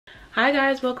Hi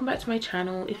guys, welcome back to my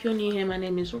channel. If you're new here, my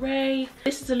name is Ray.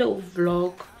 This is a little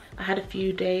vlog. I had a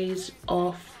few days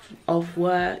off of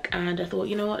work and I thought,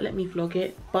 you know what, let me vlog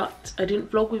it. But I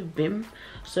didn't vlog with Vim,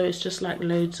 so it's just like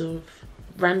loads of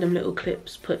random little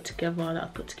clips put together that I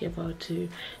put together to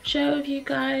share with you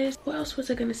guys. What else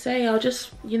was I gonna say? I'll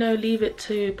just, you know, leave it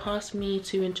to past me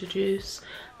to introduce.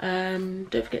 Don't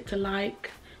forget to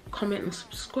like, comment and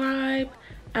subscribe,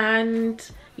 and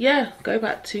yeah, go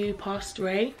back to past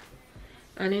Ray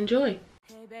and enjoy.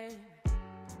 Hey babe.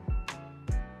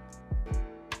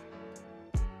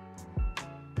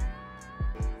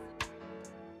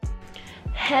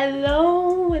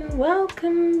 Hello and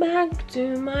welcome back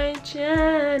to my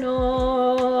channel.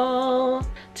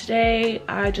 Today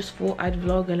I just thought I'd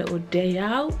vlog a little day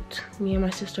out. Me and my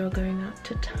sister are going out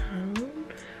to town.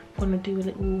 I'm gonna do a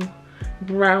little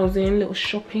browsing, little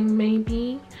shopping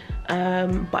maybe,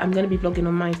 but I'm gonna be vlogging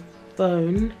on my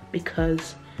phone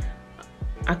because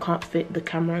I can't fit the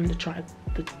camera and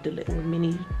the little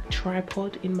mini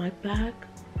tripod in my bag,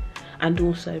 and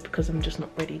also because I'm just not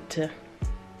ready to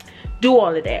do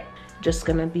all of that. Just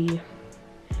gonna be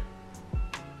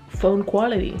phone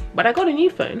quality. But I got a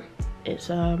new phone. It's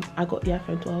I got the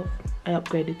iPhone 12. I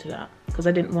upgraded to that because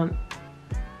I didn't want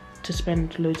to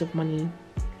spend loads of money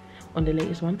on the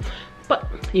latest one. But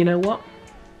you know what?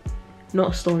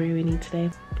 Not a story we need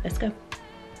today. Let's go.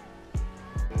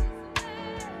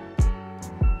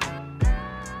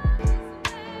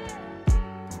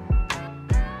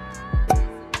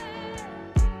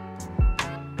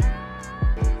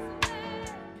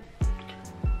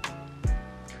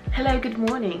 Hello, good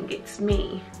morning, it's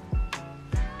me.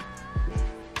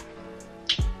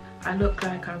 I look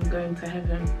like I'm going to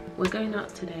heaven. We're going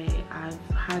out today. I've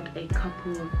had a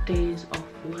couple of days off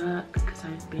work because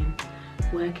I've been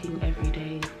working every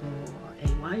day for a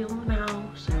while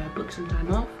now, so I booked some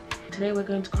time off. Today we're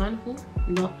going to Carnival,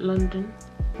 not London,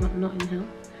 not Notting Hill,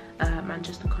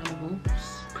 Manchester Carnival,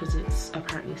 because it's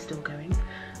apparently still going.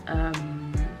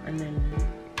 And then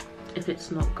if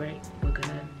it's not great, we're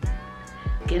gonna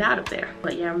get out of there.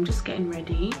 But yeah, I'm just getting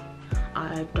ready.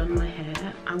 I've done my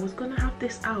hair. I was gonna have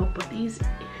this out, but these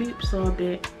hoops are a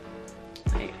bit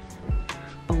like,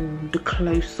 oh, the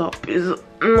close-up is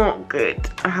not good.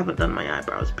 I haven't done my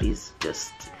eyebrows, please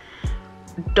just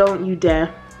don't you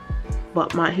dare.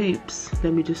 But my hoops,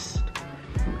 let me just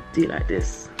do like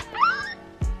this.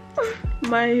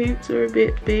 My hoops are a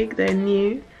bit big, they're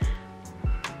new.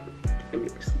 Let me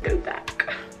just go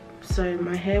back. So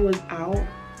my hair was out,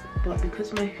 but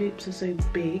because my hoops are so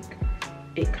big,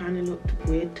 it kind of looked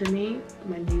weird to me,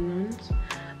 my new ones.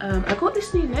 I got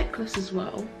this new necklace as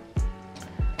well.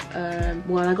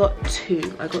 Well, I got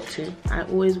two. I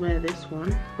always wear this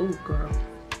one. Oh girl,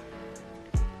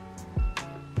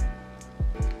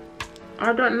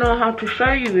 I don't know how to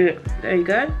show you it. There you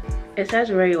go. It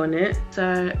says Ray on it.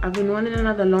 So I've been wanting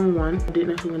another long one. I didn't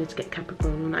know if we wanted to get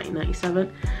Capricorn or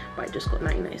 1997, but I just got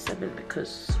 1997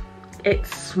 because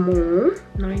it's small.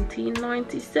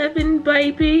 1997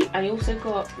 baby. I also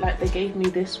got, like, they gave me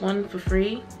this one for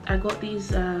free. I got these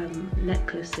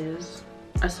necklaces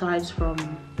aside from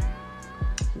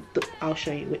I'll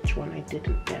show you which one I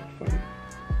didn't get from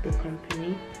the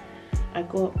company. I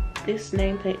got this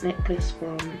nameplate necklace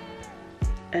from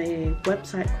a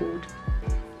website called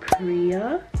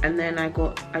Priya, and then I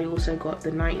also got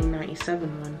the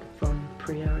 1997 one from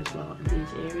Priya as well, and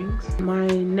these earrings. My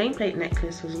nameplate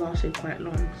necklace has lasted quite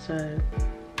long, so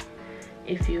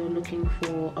if you're looking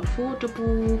for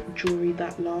affordable jewelry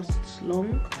that lasts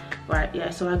long, right? Yeah,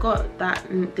 so I got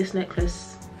this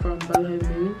necklace from Boho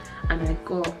Moon, and I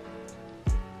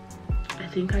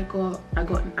think I got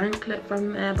an anklet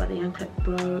from there, but the anklet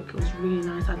broke. It was really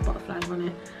nice, I had butterflies on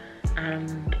it,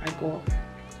 and I got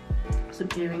some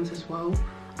earrings as well.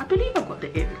 I believe I got the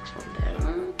earrings from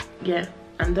there. Yeah,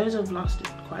 and those have lasted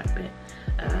quite a bit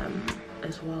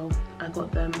as well. I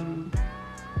got them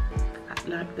at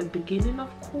like the beginning of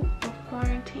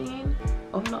quarantine,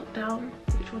 of lockdown.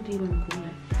 Which one do you want to call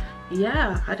it?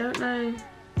 Yeah, I don't know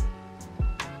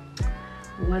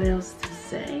what else to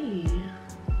say.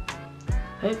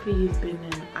 Hopefully you've been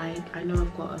in. I know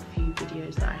I've got a few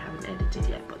videos that I haven't edited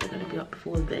yet, but they're going to be up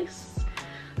before this.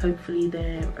 Hopefully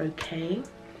they're okay.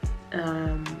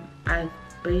 I've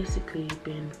basically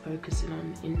been focusing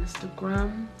on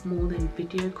Instagram more than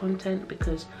video content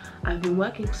because I've been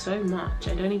working so much.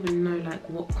 I don't even know like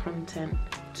what content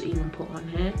to even put on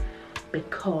here,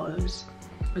 because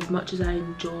as much as I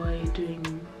enjoy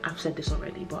doing, I've said this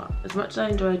already, but as much as I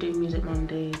enjoy doing Music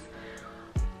Mondays,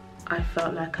 I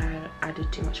felt like I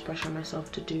added too much pressure on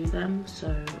myself to do them,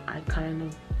 so I kind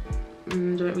of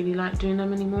don't really like doing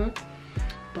them anymore.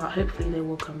 but hopefully they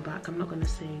will come back. I'm not going to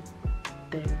say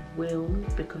they will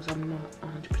because I'm not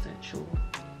 100% sure,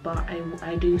 but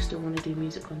I do still want to do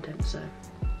music content, so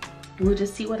we'll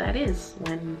just see what that is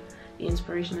when the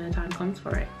inspiration and the time comes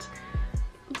for it.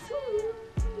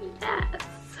 Yes,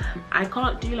 I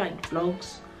can't do like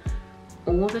vlogs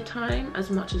all the time as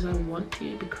much as I want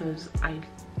to because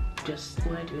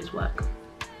all I do is work,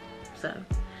 so,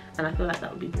 and I feel like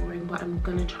that would be boring, but I'm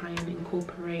gonna try and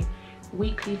incorporate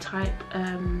weekly type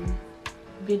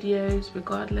videos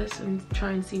regardless and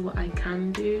try and see what I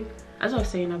can do. As I was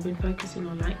saying, I've been focusing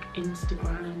on like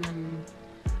Instagram, and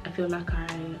I feel like I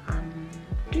am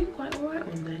doing quite alright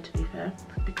on there, to be fair,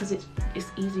 because it's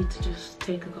easy to just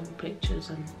take a couple pictures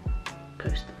and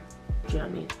post them, do you know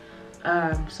what I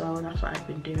mean? So that's what I've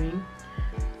been doing,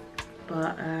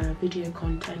 but video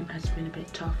content has been a bit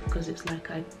tough because it's like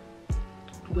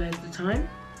where's the time?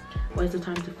 Where's the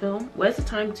time to film? Where's the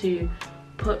time to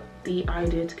put the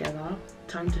idea together,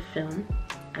 time to film,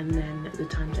 and then the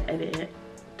time to edit it,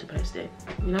 to post it,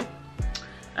 you know?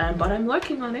 But I'm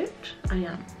working on it. I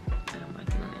am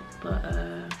working on it. But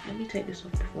let me take this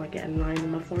off before I get a line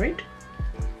on my forehead.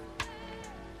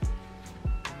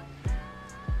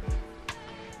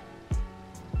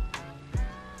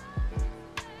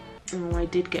 Oh, I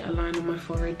did get a line on my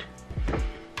forehead.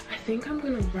 I think I'm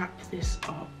gonna wrap this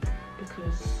up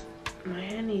because my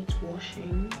hair needs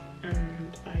washing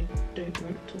and I don't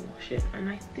want to wash it, and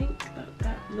I think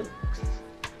that looks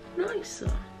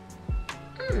nicer.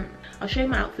 I'll show you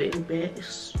my outfit in a bit.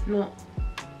 It's not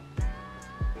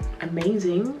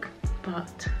amazing,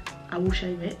 but I will show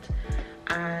you it.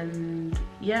 And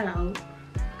yeah,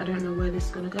 I don't know where this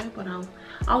is gonna go, but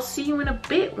I'll see you in a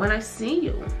bit when I see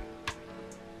you.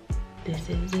 This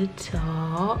is the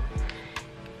top.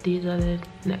 These are the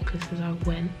necklaces I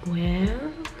went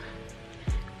with.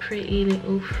 Pretty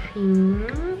little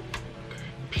thing.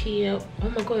 Oh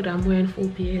my god, I'm wearing full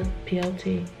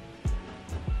PLT.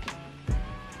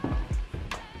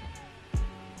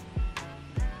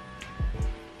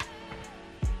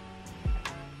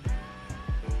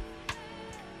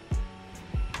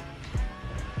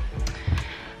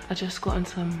 I just got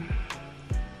on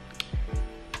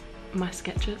my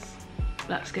Skechers,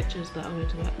 black Skechers that I wear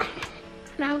to work.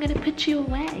 Now I'm gonna put you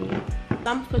away.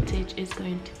 Some footage is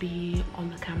going to be on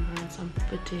the camera and some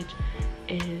footage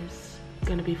is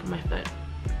going to be from my phone.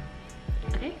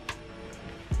 Okay?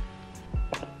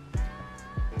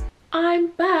 I'm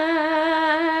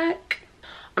back!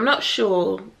 I'm not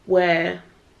sure where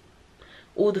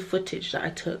all the footage that I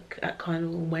took at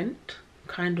Carnival went.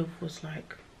 Kind of was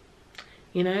like,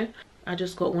 you know, I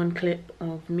just got one clip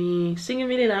of me singing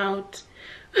really loud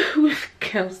with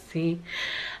Kelsey.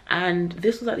 And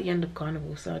this was at the end of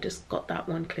Carnival, so I just got that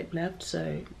one clip left,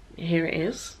 so here it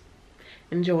is.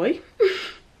 Enjoy.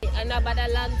 Another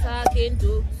land talking,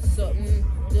 do something,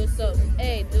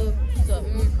 hey, do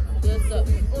something,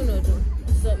 uno do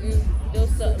something.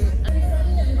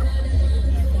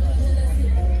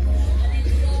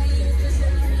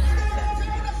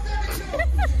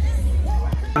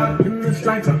 In this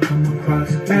life I come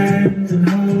across bands and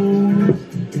hoes.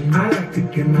 I like to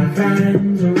give my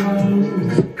fans a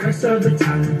rose. Curse of the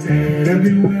talented,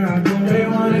 everywhere I go they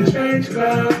wanna change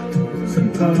clothes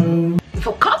and pose.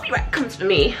 Before copyright comes for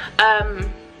me,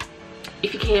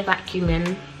 if you can hear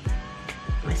vacuuming,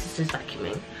 my sister's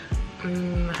vacuuming.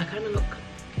 I kind of look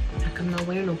like I'm not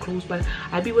wearing no clothes, but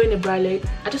I'll be wearing a bralette.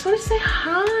 I just want to say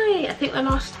hi. I think the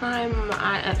last time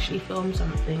I actually filmed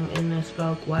something in this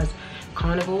vlog was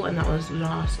Carnival, and that was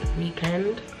last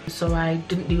weekend, so I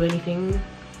didn't do anything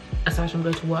aside from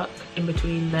go to work in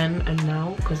between then and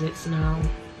now, because it's now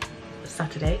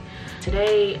Saturday.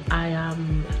 Today I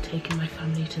am taking my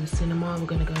family to the cinema. We're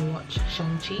gonna go watch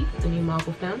Shang-Chi, the new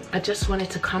Marvel film. I just wanted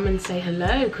to come and say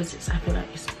hello because I feel like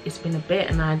it's been a bit,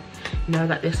 and I know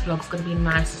that this vlog's gonna be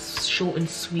nice, short and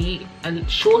sweet, and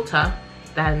shorter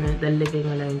than the Living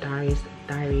Alone diary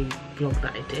vlog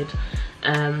that I did.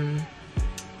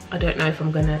 I don't know if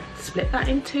I'm gonna split that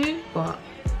into, but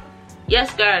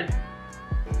yes girl,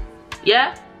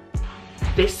 yeah.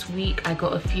 This week I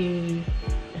got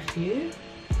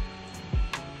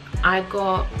I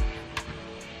got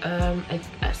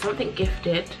something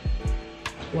gifted,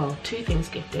 well, two things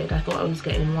gifted. I thought I was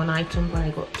getting one item, but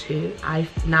I got two.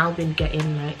 I've now been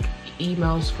getting like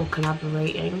emails for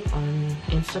collaborating on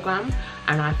Instagram,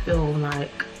 and I feel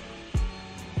like,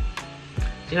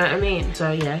 do you know what I mean?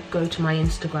 So yeah, go to my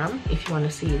Instagram if you want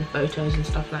to see the photos and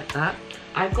stuff like that.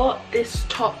 I got this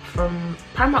top from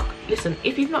Primark. Listen,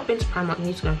 if you've not been to Primark, you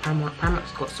need to go to Primark.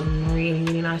 Primark's got some really,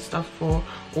 really nice stuff for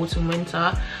autumn,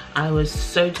 winter. I was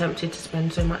so tempted to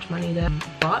spend so much money there,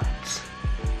 but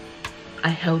I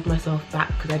held myself back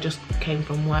because I just came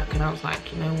from work and I was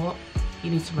like, you know what,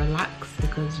 you need to relax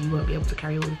because you won't be able to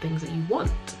carry all the things that you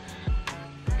want.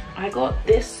 I got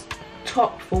this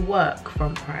top for work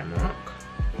from Primark.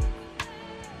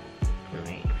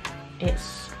 Right.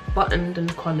 It's buttoned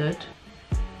and collared.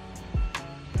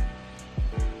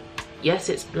 Yes,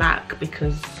 it's black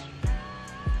because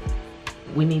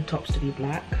we need tops to be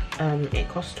black. It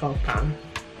costs £12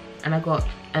 and I got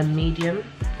a medium.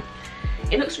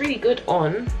 It looks really good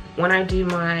on when I do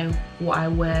my what I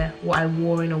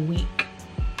wore in a week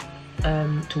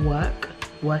to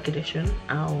work edition.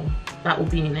 That will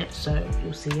be in it, so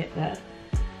you'll see it there.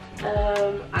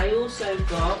 I also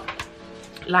got,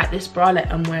 like this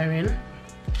bralette I'm wearing,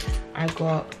 I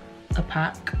got a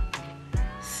pack,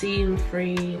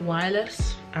 seam-free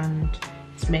wireless, and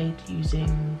it's made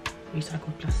using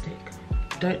recycled plastic.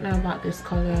 Don't know about this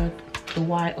colour. The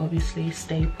white, obviously,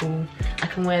 staple. I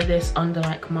can wear this under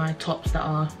like my tops that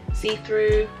are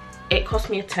see-through. It cost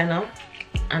me a tenner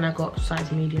and I got size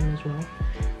medium as well.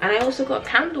 And I also got a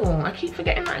candle. I keep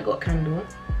forgetting that I got a candle.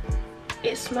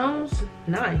 It smells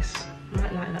nice. I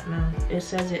might like that now. It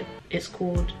says it's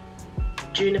called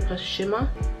Juniper Shimmer.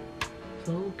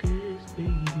 Focus,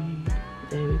 baby.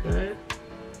 There we go.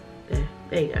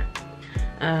 There you go.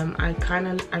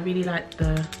 I really like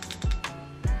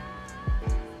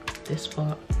this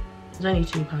part. It's only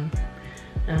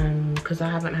 £2 because I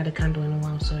haven't had a candle in a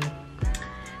while, so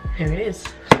here it is.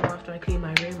 So after I clean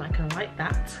my room I can light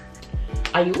that.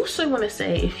 I also want to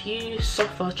say, if you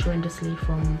suffer tremendously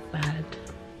from bad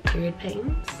period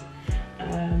pains,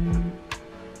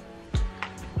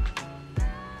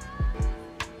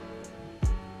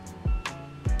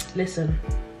 listen,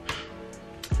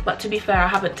 but to be fair, I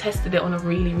haven't tested it on a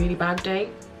really bad day,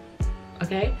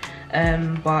 okay,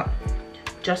 but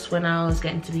just when I was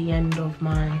getting to the end of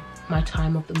my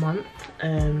time of the month,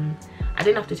 I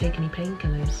didn't have to take any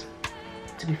painkillers.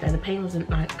 To be fair, the pain wasn't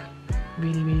like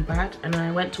really bad, and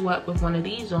I went to work with one of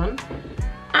these on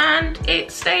and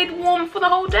it stayed warm for the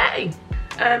whole day.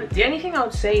 The only thing I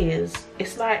would say is,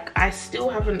 it's like I still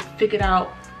haven't figured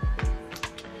out,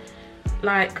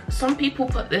 like some people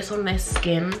put this on their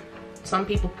skin, some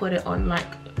people put it on like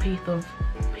a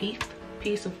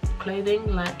piece of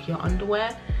clothing, like your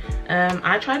underwear.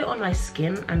 I tried it on my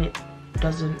skin and it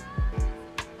doesn't,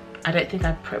 I don't think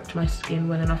I prepped my skin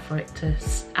well enough for it to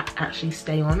actually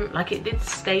stay on. Like it did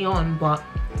stay on, but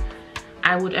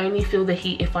I would only feel the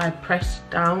heat if I pressed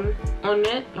down on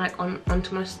it, like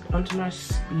onto my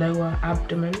lower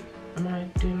abdomen. Am I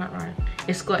doing that right?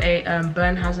 It's got a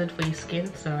burn hazard for your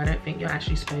skin, so I don't think you're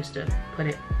actually supposed to put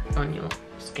it on your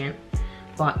skin,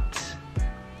 but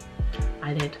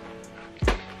I did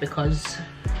because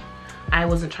I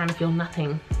wasn't trying to feel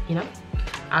nothing, you know.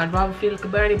 I'd rather feel like a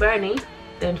burny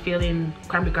than feeling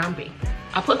crampy.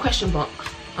 I put a question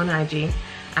box on IG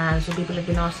and some people have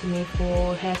been asking me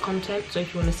for hair content, so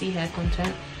if you want to see hair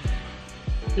content,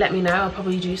 let me know. I'll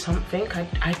probably do something.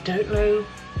 I don't know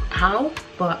how,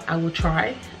 but I will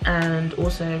try. And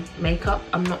also makeup,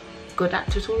 I'm not good at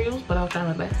tutorials, but I'll try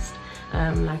my best.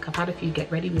 Like I've had a few get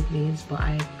ready with me's, but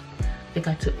I think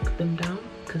I took them down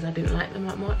because I didn't like them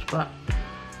that much, but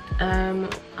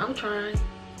I'll try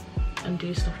and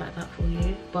do stuff like that for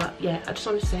you. But yeah, I just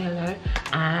wanted to say hello,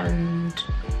 and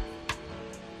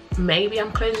maybe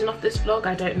I'm closing off this vlog,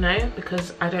 I don't know,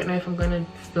 because I don't know if I'm going to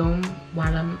film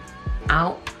while I'm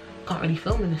out. Can't really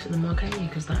film in this in the mug, can you,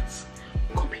 because that's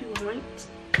copyright.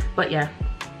 But yeah,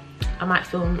 I might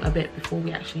film a bit before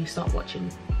we actually start watching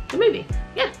the movie.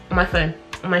 Yeah, on my phone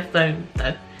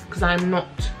though, because I'm not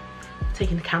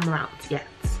taking the camera out yet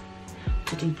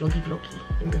to do vloggy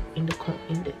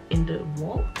in the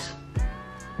what?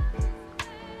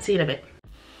 See you in a bit.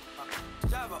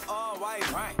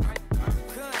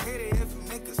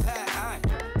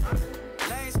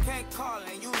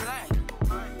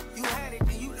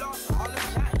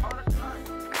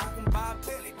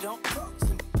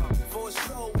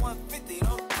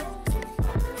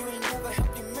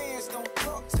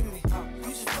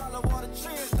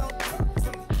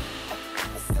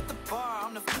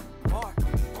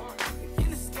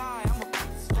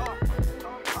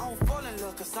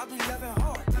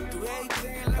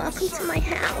 Welcome to my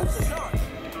house.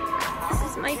 This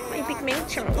is my big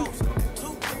mansion.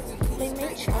 My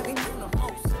mansion.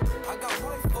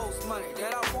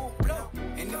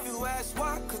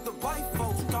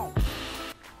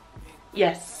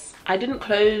 Yes, I didn't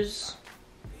close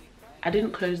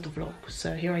the vlog,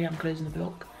 so here I am closing the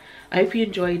vlog. I hope you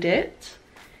enjoyed it.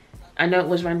 I know it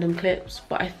was random clips,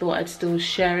 but I thought I'd still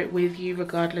share it with you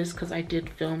regardless, because I did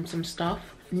film some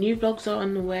stuff. New vlogs are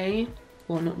on the way.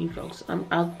 well, not new vlogs.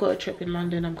 I've got a trip in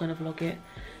London. I'm gonna vlog it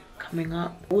coming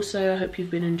up. Also, I hope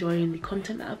you've been enjoying the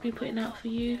content that I've been putting out for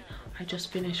you. I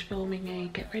just finished filming a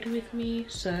get ready with me,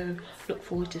 so look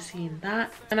forward to seeing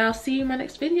that, and I'll see you in my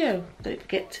next video. Don't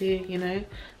forget to, you know,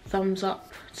 thumbs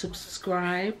up,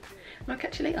 subscribe, and I'll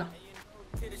catch you later.